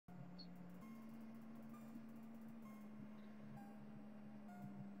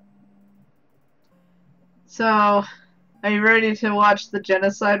So, are you ready to watch the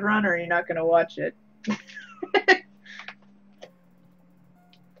Genocide Run, or are you not going to watch it?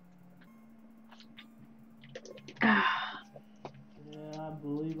 Yeah, I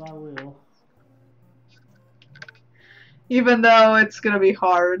believe I will. Even though it's going to be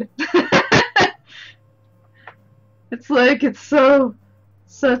hard. It's like, it's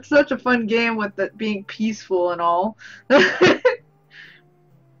such a fun game with it being peaceful and all.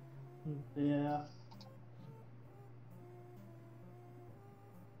 Yeah.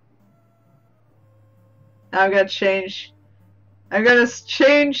 I'm gonna change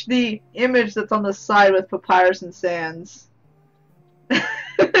the image that's on the side with Papyrus and Sands.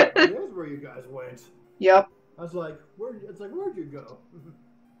 There's where you guys went. Yep. I was like, where'd you go?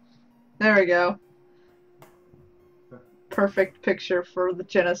 There we go. Perfect picture for the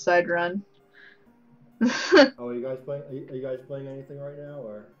Genocide Run. Oh, are you guys playing anything right now,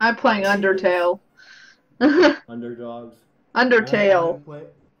 or? I'm playing Undertale. Underdogs. Undertale.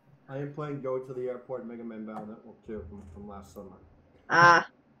 I am playing Go to the Airport Mega Man Battle Network 2 from last summer. Ah.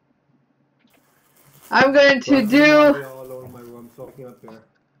 I'm going to do. All alone in my room, so I came up here.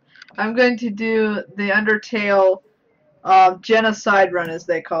 I'm going to do the Undertale Genocide Run, as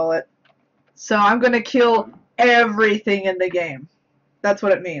they call it. So I'm going to kill everything in the game. That's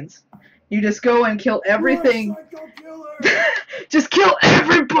what it means. You just go and kill everything. Just kill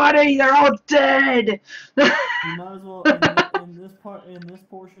everybody. They're all dead. You might as well in this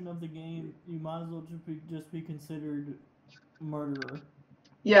portion of the game. You might as well just be considered murderer.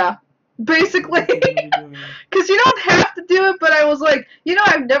 Yeah, basically. Because you don't have to do it, but I was like,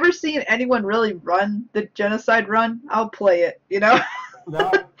 I've never seen anyone really run the Genocide Run. I'll play it.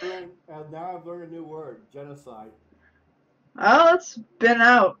 Now I've learned a new word: genocide. Oh, it's been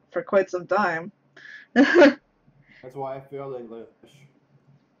out for quite some time. That's why I failed English.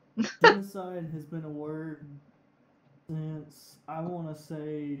 Genocide has been a word since, I want to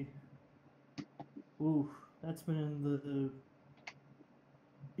say, that's been in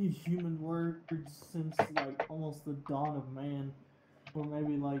the human word since like almost the dawn of man, or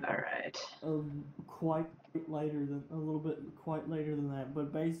maybe like quite later than that.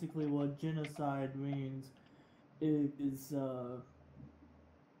 But basically, what genocide means is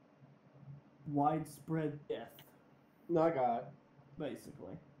widespread death. No, I got it.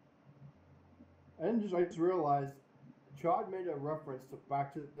 Basically. I just realized Chad made a reference to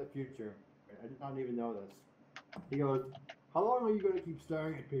Back to the Future. I did not even know this. He goes, "How long are you going to keep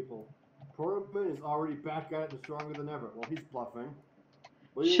staring at people? Perlman is already back at it and stronger than ever." Well, he's bluffing.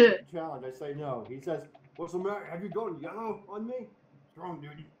 Well, you need a challenge. I say no. He says, "What's the matter? Have you gone yellow on me? Strong,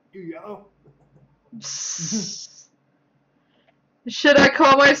 dude. You yellow?" Should I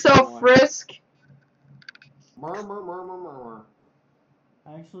call myself Risk?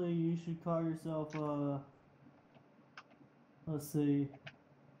 Actually, you should call yourself, let's see.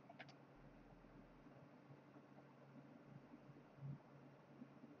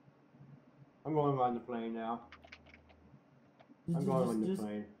 I'm going on the plane now. I'm going on the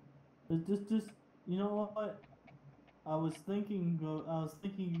plane. Just, you know what? I was thinking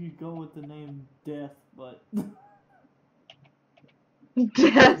you could go with the name Death, but...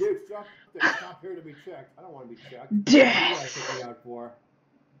 Death. Dude, stop here to be checked. I don't want to be checked. Death. What are you guys taking me out for?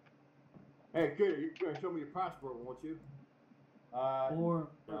 Hey, kid, you're gonna show me your passport, won't you? No.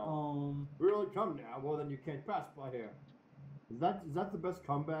 Really, come now. Well, then you can't pass by here. Is that the best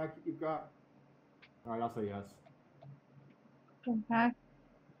comeback you've got? All right, I'll say yes. Okay. I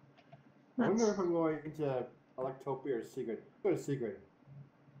wonder if I'm going into Electopia or Secret. Go to Secret.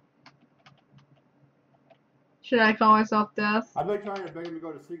 Should I call myself Death? I've been trying to beg him to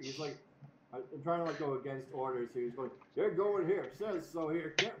go to Secret. He's like, I'm trying to go against orders. So he's going, "You're going here. It says so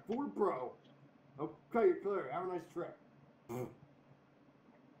here. Can't fool pro. Okay, you're clear. Have a nice trip."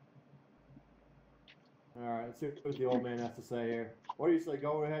 Alright, let's see what the old man has to say here. What do you say?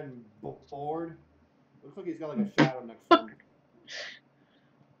 Go ahead and board? Looks like he's got like a shadow next to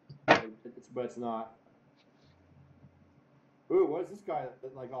him. But it's not. Ooh, what is this guy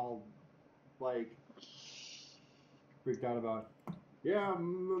that like all like freaked out about? Yeah,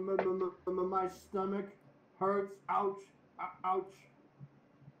 my stomach hurts. Ouch. Ouch.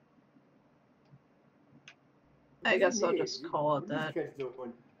 I guess I'll just call it that.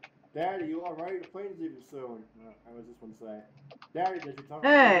 Daddy, you alright? The plane's leaving soon. How does this one say? Daddy, does your tongue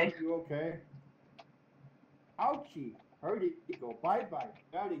Hey! You okay? Ouchie! Heard it. Go bye-bye.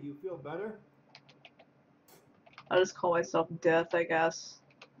 Daddy, you feel better? I'll just call myself Death, I guess.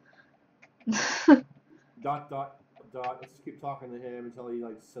 Dot, dot, dot. Let's just keep talking to him until he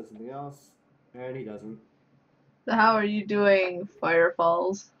like says something else. And he doesn't. So how are you doing,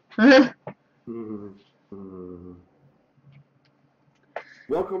 Firefalls? Hmm.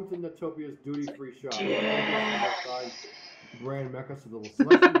 Welcome to Netopia's duty-free shop. Yeah. Outside brand mecha, so the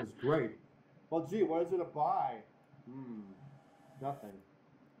selection is great. Well, gee, what is it to buy? Nothing.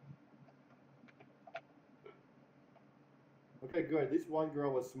 Okay, good. At least one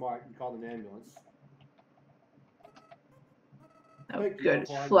girl was smart and called an ambulance. Oh, Thank you, good. I'll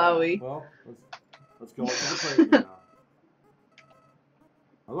find Flowy. that. Well, let's go into the playroom now.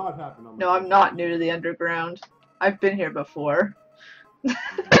 A lot happened on my No, I'm not new to the underground. I've been here before. I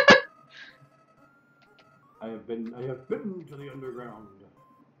have been to the underground.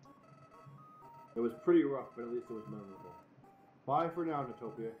 It was pretty rough, but at least it was memorable. Bye for now,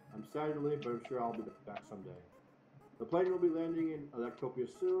 Netopia. I'm sad to leave, but I'm sure I'll be back someday. The plane will be landing in Electopia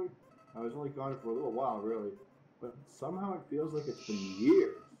soon. I was only gone for a little while, really, but somehow it feels like it's been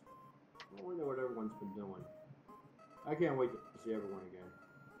years. I wonder what everyone's been doing. I can't wait to see everyone again. ...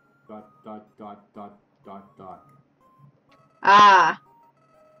 Ah.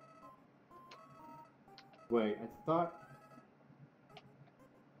 Wait, I thought...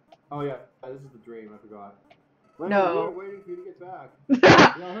 Oh yeah, this is the dream, I forgot. Lenny, No. we are waiting for you to get back.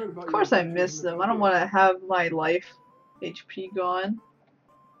 Yeah, I heard about Of course I miss them. I don't want to have my life HP gone. ...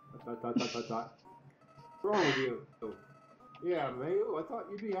 What's wrong with you? Yeah, Mayu, I thought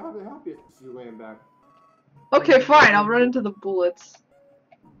you'd be happy to see you land back. Okay, fine. I'll run into the bullets.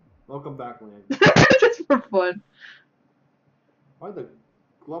 Welcome back, Land. Just for fun. Why the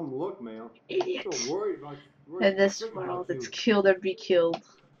glum look, Mail? Idiot. I'm so worried about In this world, it's kill or be killed.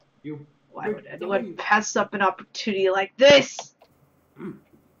 You. Why would anyone pass up an opportunity like this?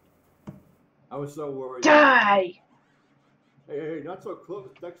 I was so worried. Die! Hey, not so close.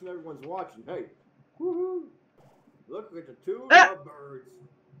 Next everyone's watching. Hey. Woohoo! Look at the two lovebirds.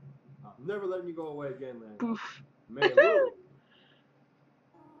 I'm never letting you go away again, Land. Boof. Mayloo.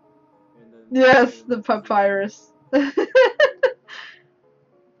 Yes, the papyrus. This is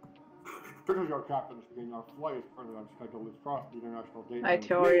your captain speaking. Our flight is currently on schedule. We've crossed the international date.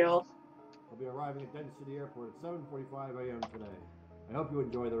 Tutorial. We'll be arriving at Denton City Airport at 7:45 a.m. today. I hope you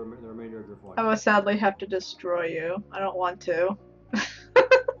enjoy the remainder of your flight. I will sadly have to destroy you. I don't want to.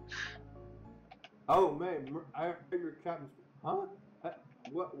 Oh man, I heard your captain. Huh?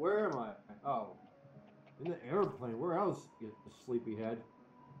 Where am I? Oh, in the airplane. Where else, you sleepyhead?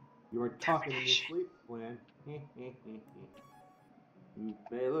 You were talking in your sleep, Plan.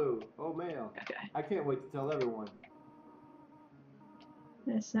 Mayloo. Oh, Mail. Okay. I can't wait to tell everyone.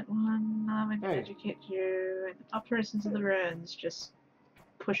 Innocent one. I'm going to educate you. Operations of the ruins. Just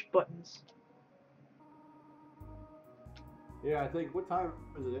push buttons. Yeah, I think. What time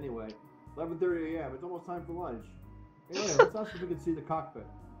is it anyway? 11:30 a.m. It's almost time for lunch. Anyway, let's ask if we can see the cockpit.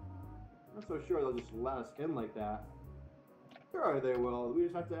 I'm not so sure they'll just let us in like that. Sure, they will. We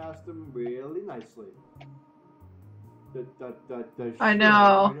just have to ask them really nicely. I know.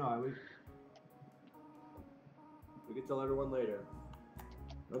 I know. We can tell everyone later.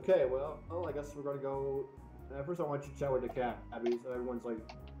 Okay, well, I guess we're gonna go. First, I want you to chat with the cat, Abby. So everyone's like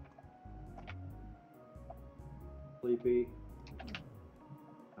sleepy.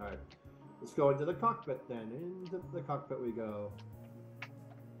 All right, let's go into the cockpit then. Into the cockpit we go.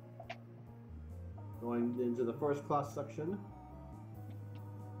 Going into the first class section.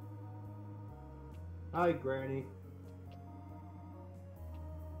 Hi, Granny.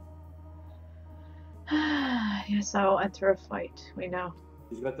 Yes, I'll enter a fight. We know.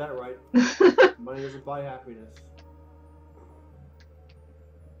 She's got that right. Money doesn't buy happiness.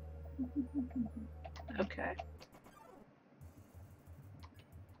 Okay.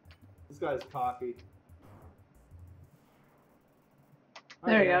 This guy's cocky.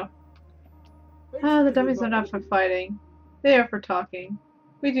 There you go. Ah, the dummies are not for fighting. They are for talking.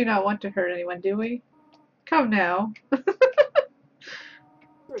 We do not want to hurt anyone, do we? Come now.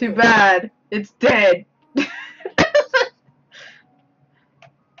 Too bad. It's dead.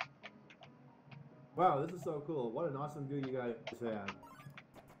 Wow, this is so cool. What an awesome view you guys have.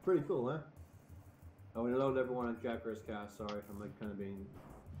 Pretty cool, huh? Oh, and hello to everyone on Jacker's Cast. Sorry if I'm like kind of being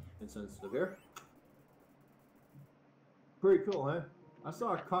insensitive here. Pretty cool, huh? I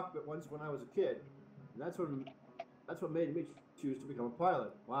saw a cockpit once when I was a kid, and that's what made me choose to become a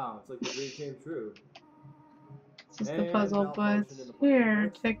pilot. Wow, it's like the dream came true. It's just the puzzle, but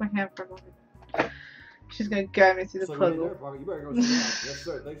here, take my hand for a moment. She's gonna guide me through the puzzle. You better go sit down. Yes,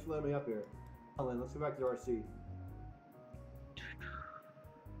 sir. Thanks for letting me up here. Ellen, let's go back to our seat.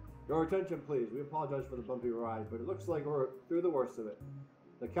 Your attention, please. We apologize for the bumpy ride, but it looks like we're through the worst of it.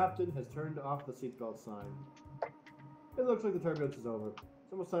 The captain has turned off the seatbelt sign. It looks like the turbulence is over.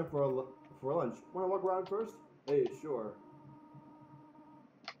 It's almost time for lunch. Want to walk around first? Hey, sure.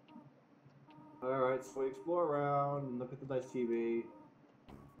 Alright, so we explore around and look at the nice TV.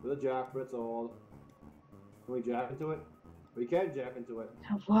 With a jack, but it's old. Can we jack into it? We can jack into it.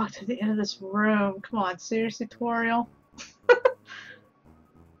 I've walked to the end of this room. Come on, seriously, tutorial?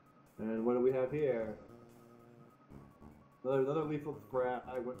 And what do we have here? Another lethal threat.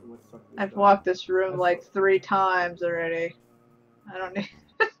 I've walked this room like 3 times already. I don't need.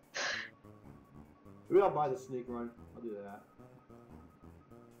 Maybe I'll buy the sneak run. I'll do that.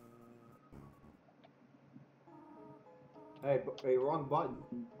 Hey, wrong button.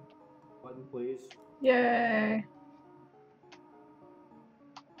 Button, please. Yay!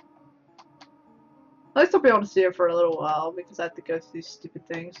 At least I'll be able to see it for a little while because I have to go through these stupid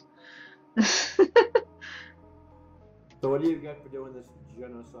things. So what do you get for doing this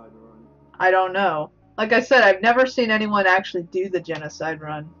genocide run? I don't know. Like I said, I've never seen anyone actually do the genocide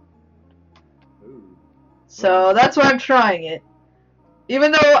run. Ooh. So that's why I'm trying it.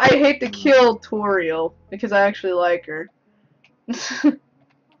 Even though I hate to kill Toriel because I actually like her.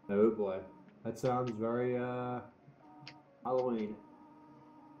 Oh boy. That sounds very Halloween.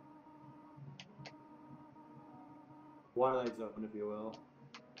 Twilight Zone, if you will.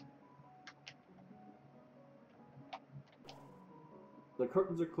 The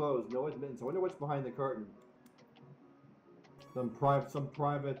curtains are closed. No admittance. I wonder what's behind the curtain. Some private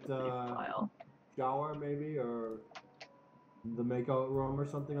shower, maybe, or the makeout room or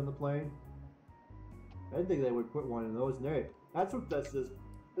something on the plane. I didn't think they would put one in those. No, that's what this is.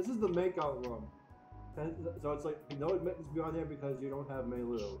 This is the makeout room. And so it's like no admittance beyond there because you don't have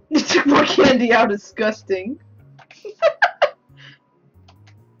Meilu. You took more candy. How disgusting.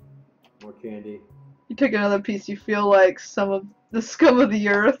 More candy. You took another piece. You feel like some of the scum of the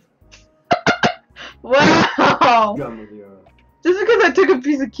earth. Wow! Scum of the earth. Just because I took a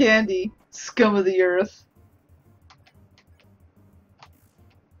piece of candy. Scum of the earth.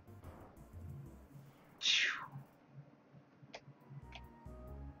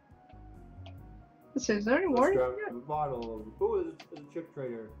 Let's see, is there any more? Let's grab a bottle. Ooh, there's a chip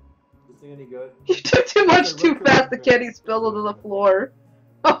trader. Is this thing any good? You took too much too fast. The candy spilled onto the floor.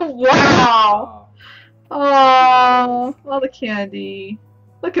 Oh, wow! Oh, all the candy.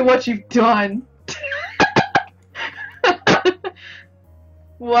 Look at what you've done.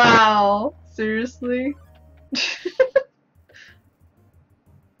 Wow. Seriously?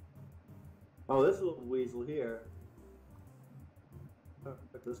 Oh, this little weasel here. Look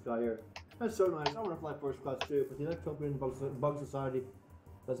at this guy here. That's so nice. I want to fly first class too, but the Utopian Bug Society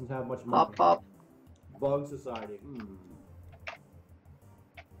doesn't have much money. Pop, pop. Bug Society.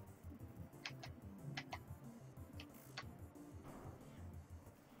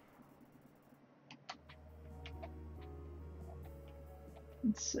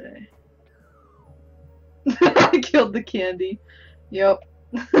 Let's see. I killed the candy. Yep.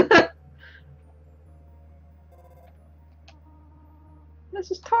 This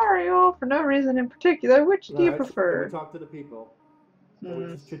is Tario for no reason in particular. Which do you prefer? We talk to the people. So we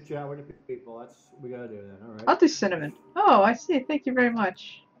just chit chat with the people. That's what we gotta do then. All right. I'll do cinnamon. Oh, I see. Thank you very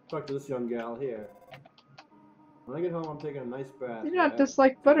much. Talk to this young gal here. When I get home, I'm taking a nice bath. You do not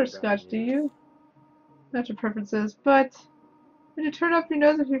dislike butterscotch, do you? Not your preferences, but would you turn up your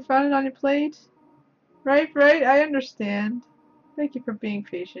nose if you found it on your plate? Right, I understand. Thank you for being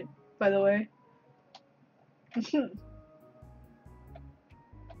patient, by the way.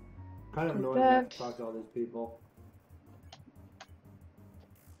 Kind of annoying to have to talk to all these people.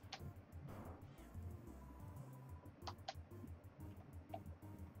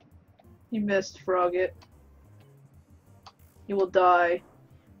 You missed, Frogget. You will die.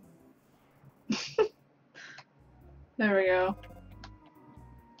 There we go.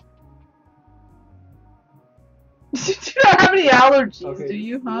 You do not have any allergies, Okay, do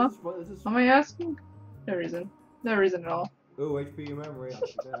you, huh? Am I asking? No reason. No reason at all. Ooh, HP memory. I'll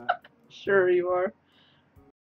take that. Sure you are.